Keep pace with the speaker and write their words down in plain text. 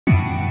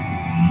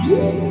Do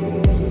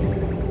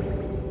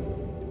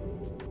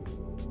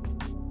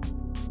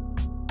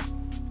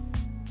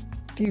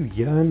you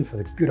yearn for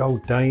the good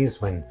old days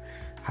when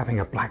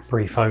having a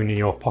Blackberry phone in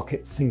your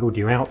pocket singled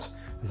you out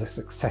as a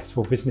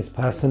successful business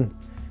person?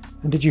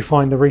 And did you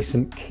find the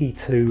recent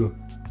Key2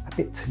 a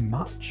bit too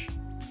much?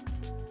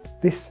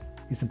 This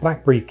is the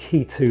Blackberry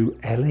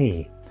Key2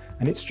 LE,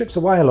 and it strips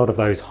away a lot of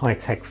those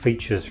high-tech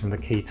features from the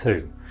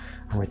Key2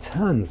 and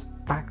returns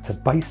back to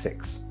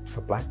basics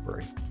for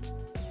Blackberry.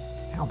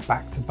 How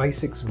back to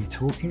basics are we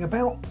talking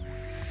about?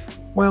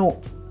 Well,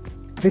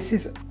 this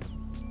is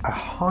a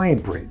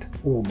hybrid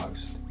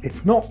almost.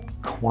 It's not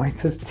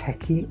quite as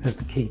techy as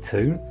the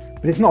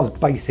Key2, but it's not as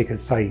basic as,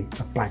 say,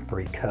 a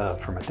Blackberry Curve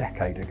from a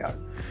decade ago.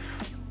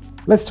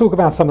 Let's talk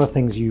about some of the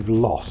things you've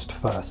lost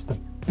first. The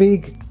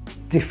big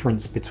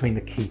difference between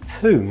the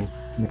Key2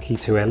 and the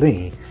Key2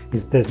 LE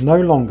is there's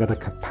no longer the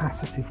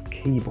capacitive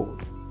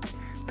keyboard.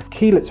 The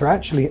keylets are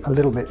actually a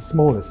little bit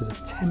smaller, so there's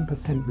a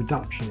 10%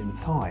 reduction in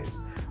size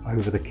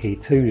over the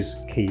Key2's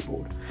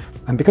keyboard.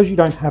 And because you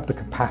don't have the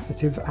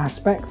capacitive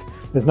aspect,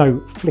 there's no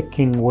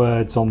flicking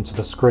words onto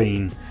the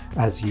screen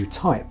as you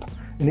type.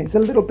 And it's a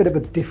little bit of a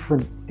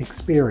different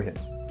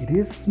experience. It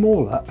is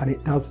smaller and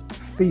it does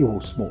feel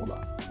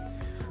smaller.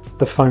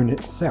 The phone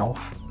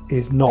itself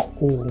is not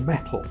all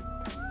metal.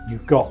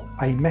 You've got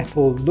a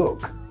metal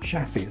look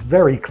chassis. It's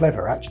very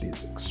clever actually.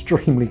 It's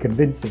extremely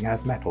convincing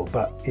as metal,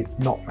 but it's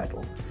not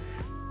metal.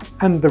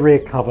 And the rear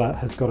cover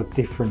has got a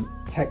different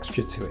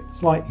texture to it,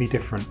 slightly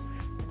different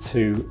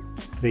to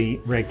the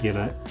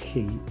regular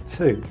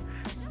Key2.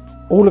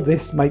 All of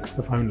this makes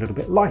the phone a little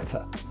bit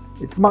lighter.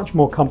 It's much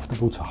more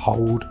comfortable to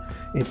hold.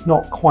 It's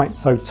not quite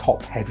so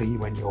top heavy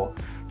when you're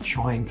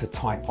trying to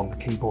type on the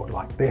keyboard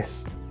like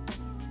this.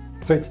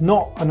 So it's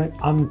not an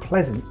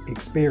unpleasant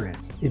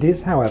experience. It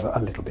is, however,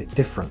 a little bit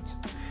different.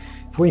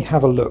 If we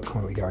have a look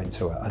when we go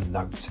into a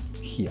note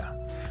here,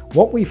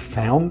 what we've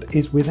found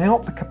is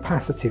without the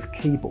capacitive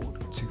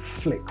keyboard to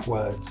flick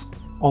words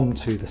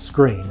onto the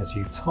screen as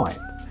you type,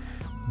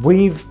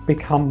 we've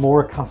become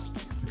more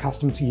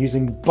accustomed to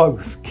using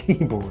both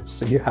keyboards.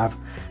 So you have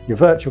your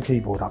virtual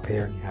keyboard up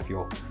here and you have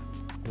your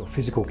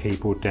physical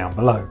keyboard down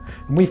below.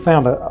 And we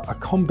found a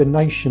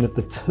combination of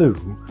the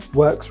two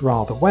works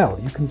rather well.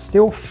 You can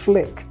still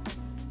flick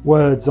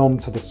words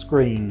onto the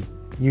screen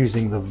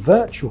using the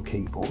virtual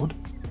keyboard,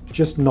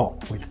 just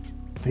not with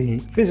the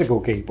physical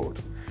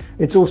keyboard.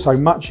 It's also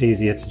much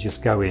easier to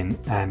just go in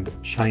and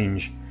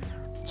change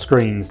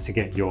screens to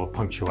get your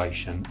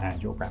punctuation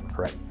and your grammar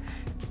correct.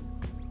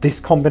 This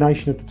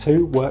combination of the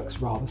two works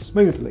rather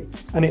smoothly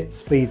and it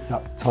speeds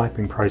up the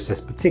typing process,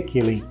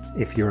 particularly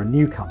if you're a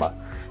newcomer.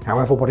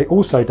 However, what it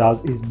also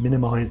does is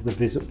minimize the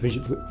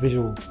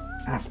visual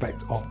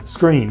aspect of the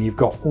screen. You've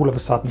got all of a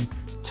sudden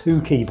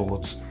two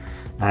keyboards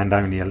and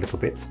only a little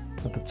bit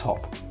at the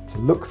top to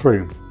look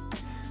through.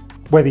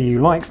 Whether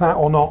you like that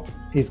or not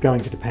is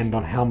going to depend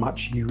on how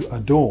much you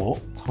adore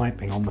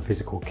typing on the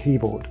physical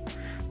keyboard.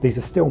 These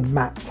are still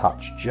matte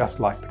touch, just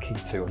like the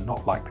Key2 and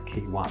not like the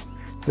Key1.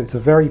 So it's a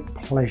very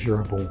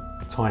pleasurable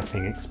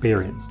typing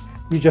experience.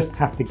 You just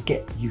have to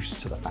get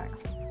used to the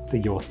fact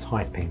that you're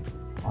typing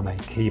on a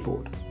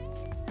keyboard.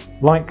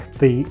 Like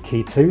the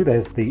Key2,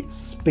 there's the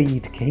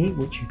speed key,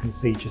 which you can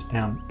see just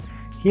down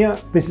here.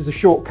 This is a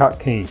shortcut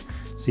key.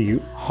 So you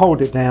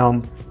hold it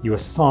down, you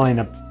assign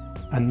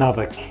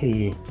another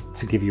key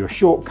to give you a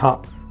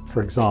shortcut.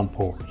 For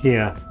example,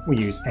 here we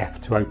use F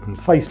to open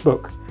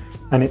Facebook,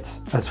 and it's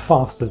as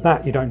fast as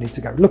that. You don't need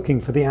to go looking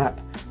for the app.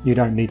 You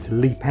don't need to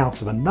leap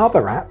out of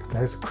another app.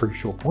 There's a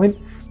crucial point.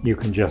 You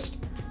can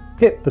just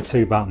hit the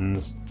two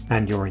buttons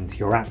and you're into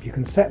your app. You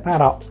can set that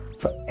up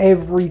for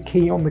every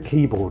key on the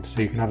keyboard,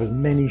 so you can have as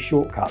many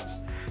shortcuts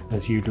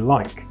as you'd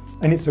like.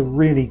 And it's a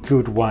really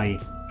good way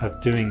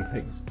of doing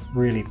things.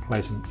 Really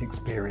pleasant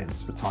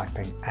experience for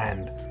typing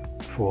and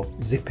for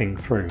zipping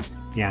through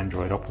the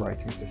Android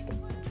operating system.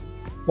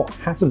 What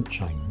hasn't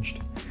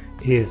changed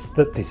is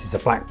that this is a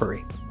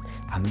Blackberry,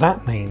 and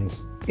that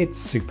means it's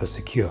super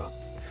secure.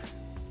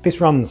 This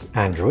runs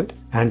Android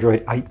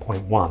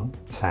 8.1,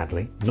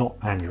 sadly, not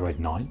Android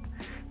 9,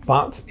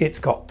 but it's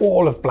got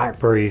all of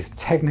BlackBerry's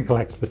technical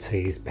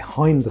expertise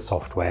behind the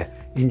software,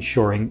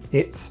 ensuring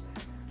it's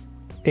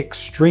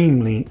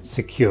extremely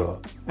secure.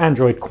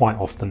 Android quite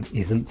often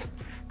isn't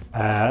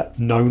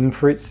known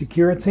for its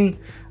security,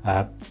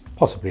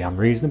 possibly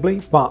unreasonably,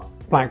 but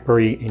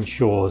BlackBerry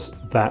ensures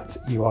that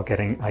you are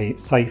getting a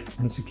safe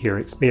and secure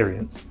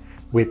experience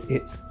with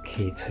its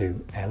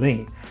Key2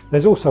 LE.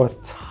 There's also a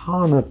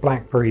ton of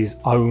BlackBerry's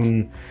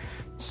own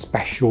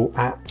special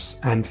apps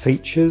and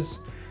features.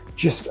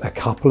 Just a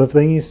couple of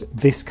these.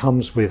 This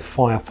comes with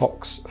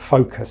Firefox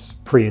Focus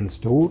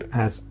pre-installed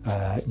as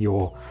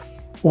your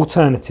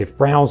alternative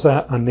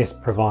browser, and this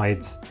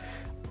provides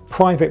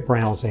private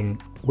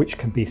browsing which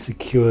can be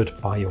secured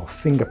by your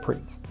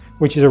fingerprint,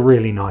 which is a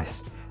really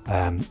nice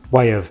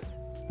way of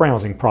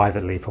browsing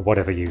privately for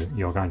whatever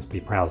you're going to be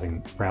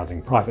browsing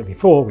privately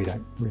for. We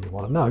don't really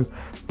want to know,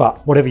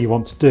 but whatever you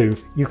want to do,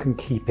 you can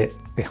keep it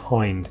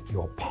behind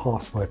your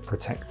password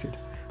protected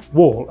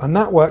wall, and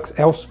that works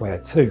elsewhere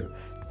too.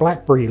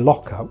 BlackBerry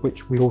Locker,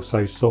 which we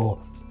also saw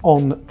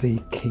on the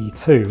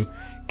Key2,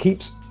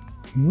 keeps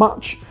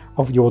many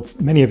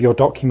of your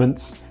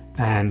documents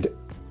and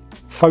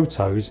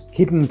photos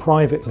hidden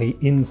privately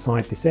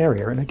inside this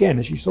area. And again,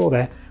 as you saw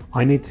there,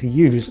 I need to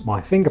use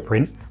my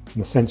fingerprint,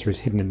 and the sensor is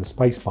hidden in the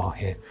spacebar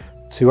here,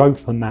 to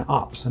open that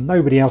up. So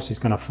nobody else is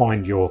going to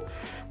find your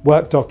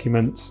work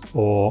documents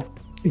or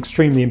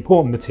extremely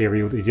important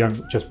material that you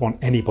don't just want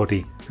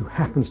anybody who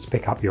happens to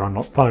pick up your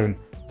unlocked phone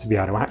to be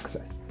able to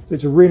access. So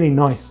it's a really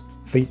nice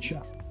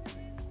feature.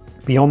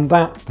 Beyond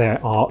that, there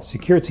are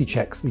security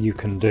checks that you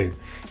can do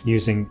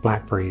using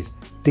BlackBerry's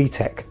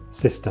DTEC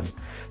system.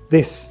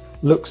 This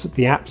looks at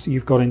the apps that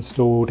you've got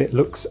installed. It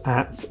looks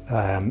at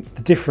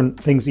the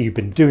different things that you've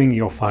been doing on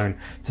your phone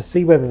to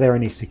see whether there are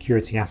any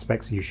security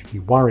aspects that you should be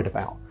worried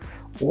about.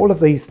 All of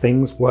these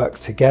things work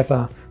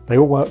together. They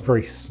all work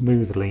very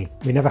smoothly.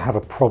 We never have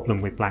a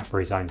problem with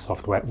BlackBerry's own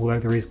software, although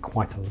there is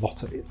quite a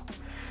lot of it.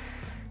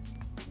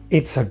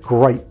 It's a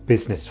great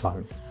business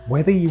phone.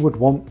 Whether you would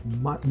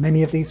want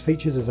many of these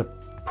features as a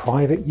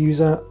private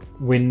user,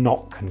 we're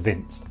not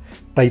convinced.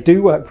 They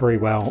do work very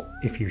well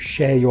if you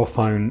share your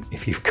phone,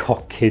 if you've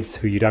got kids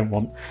who you don't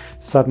want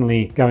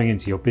suddenly going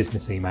into your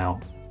business email.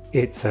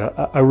 It's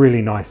a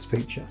really nice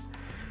feature,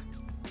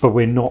 but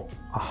we're not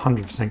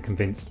 100%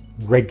 convinced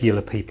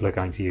regular people are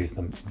going to use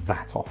them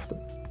that often.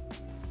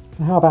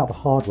 So how about the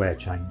hardware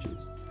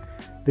changes?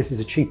 This is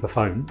a cheaper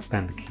phone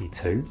than the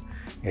Key2.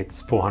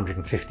 It's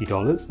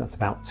 $450. That's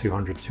about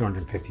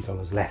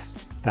 $250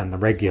 less than the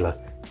regular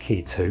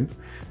Key2.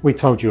 We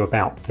told you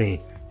about the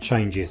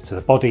changes to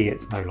the body.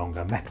 It's no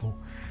longer metal.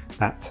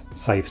 That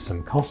saves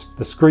some cost.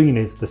 The screen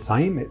is the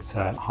same. It's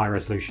a high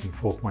resolution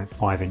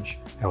 4.5-inch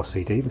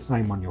LCD, the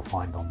same one you'll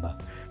find on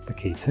the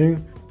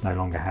Key2. No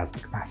longer has the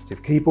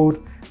capacitive keyboard.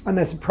 And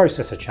there's a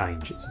processor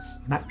change. It's a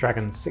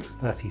Snapdragon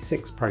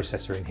 636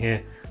 processor in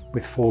here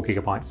with 4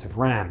 GB of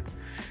RAM.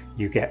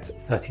 You get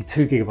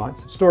 32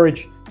 GB of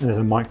storage, and there's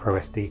a micro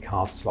SD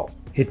card slot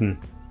hidden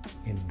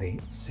in the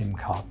SIM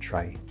card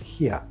tray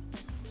here.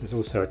 There's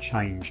also a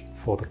change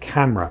for the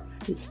camera.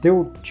 It's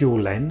still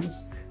dual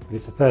lens, but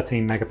it's a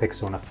 13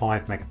 megapixel and a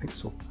 5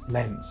 megapixel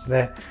lens.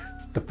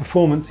 The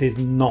performance is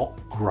not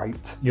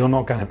great. You're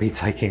not going to be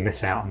taking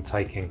this out and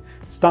taking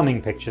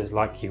stunning pictures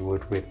like you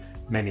would with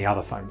many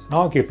other phones. And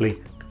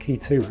arguably, the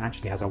Key2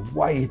 actually has a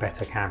way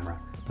better camera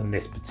than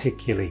this,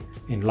 particularly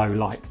in low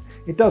light.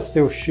 It does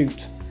still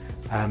shoot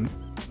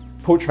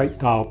portrait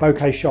style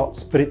bokeh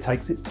shots, but it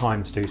takes its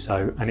time to do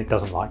so, and it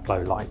doesn't like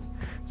low light.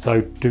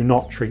 So do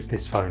not treat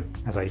this phone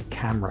as a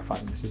camera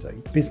phone. This is a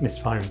business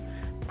phone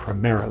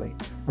primarily.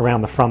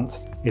 Around the front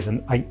is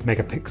an 8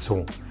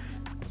 megapixel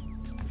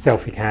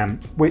selfie cam,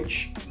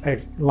 which,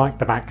 like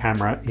the back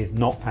camera, is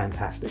not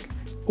fantastic.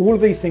 All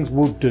of these things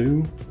will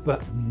do,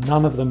 but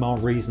none of them are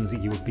reasons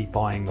that you would be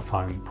buying the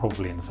phone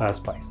probably in the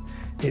first place.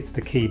 It's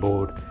the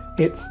keyboard,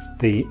 it's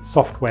the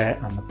software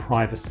and the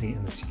privacy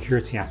and the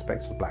security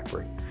aspects of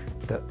BlackBerry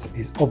that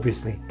is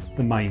obviously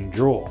the main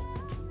draw.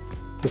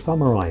 To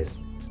summarise,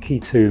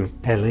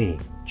 Key2 LE,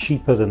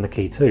 cheaper than the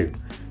Key2,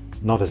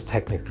 not as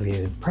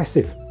technically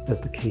impressive as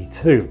the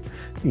Key2.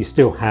 You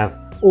still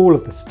have all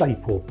of the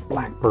staple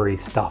BlackBerry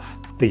stuff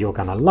that you're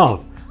going to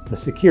love, the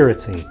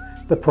security,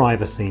 the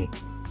privacy,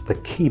 the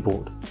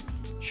keyboard.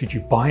 Should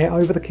you buy it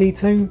over the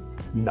Key2?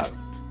 No.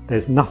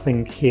 There's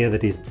nothing here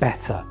that is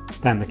better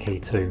than the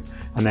Key2,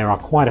 and there are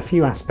quite a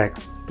few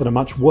aspects that are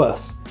much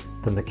worse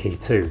than the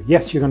Key2.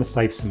 Yes, you're going to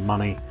save some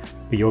money,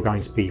 but you're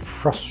going to be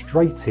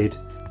frustrated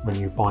when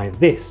you buy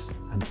this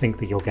and think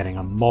that you're getting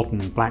a modern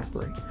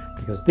BlackBerry,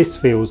 because this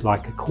feels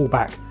like a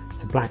callback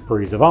to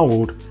BlackBerries of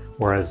old,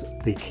 whereas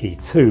the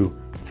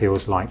Key2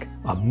 feels like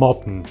a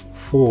modern,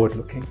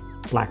 forward-looking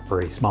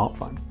BlackBerry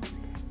smartphone.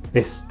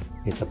 This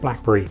is the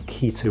BlackBerry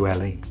Key2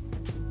 LE.